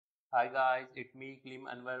Hi guys, it's me Klim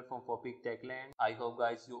Anwar from Fopic Techland. I hope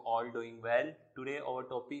guys you all doing well. Today our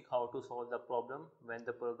topic how to solve the problem when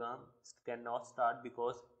the program cannot start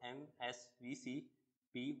because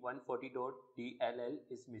MSVCP140.dll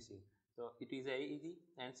is missing. So it is very easy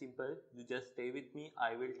and simple. You just stay with me.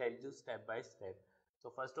 I will tell you step by step. So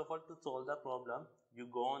first of all, to solve the problem, you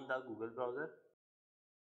go on the Google browser.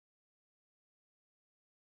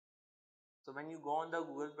 So when you go on the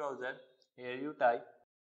Google browser, here you type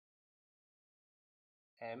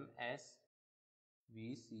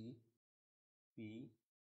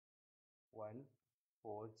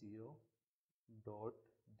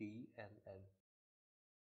MSVCP140.dll.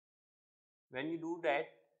 When you do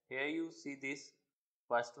that, here you see this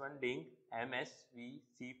first one link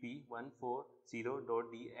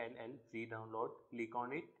MSVCP140.dll free download. Click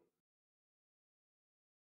on it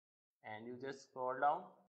and you just scroll down.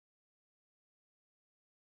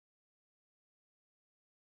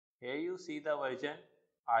 Here you see the version,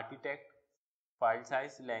 architect, file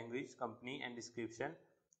size, language, company and description.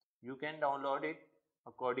 You can download it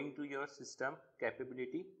according to your system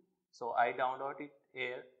capability. So I download it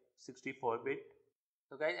here 64-bit.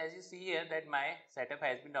 So guys, as you see here that my setup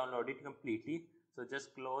has been downloaded completely. So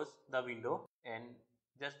just close the window and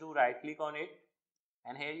just do right click on it,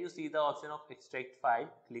 and here you see the option of extract file.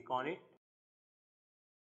 Click on it.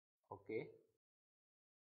 Okay.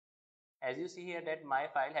 As you see here that my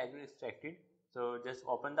file has been extracted. So just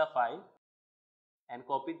open the file and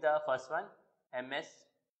copy the first one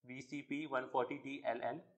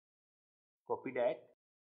MSVCP140.dll. Copy that.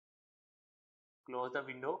 Close the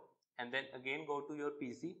window and then again go to your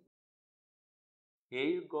PC. Here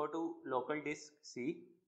you go to local disk C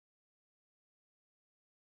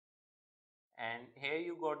and here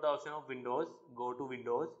you got the option of Windows. Go to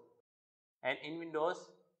Windows and in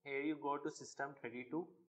Windows here you go to System32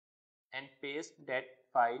 and paste that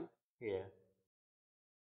file here.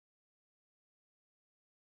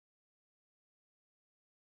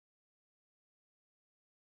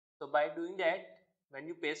 So by doing that, when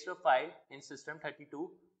you paste your file in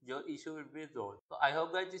System32, your issue will be resolved. So I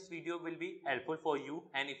hope that this video will be helpful for you,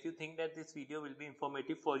 and if you think that this video will be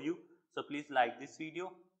informative for you, so please like this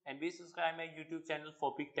video and please subscribe my YouTube channel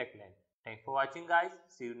Fopic Techland. Thanks for watching guys.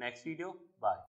 See you next video. Bye.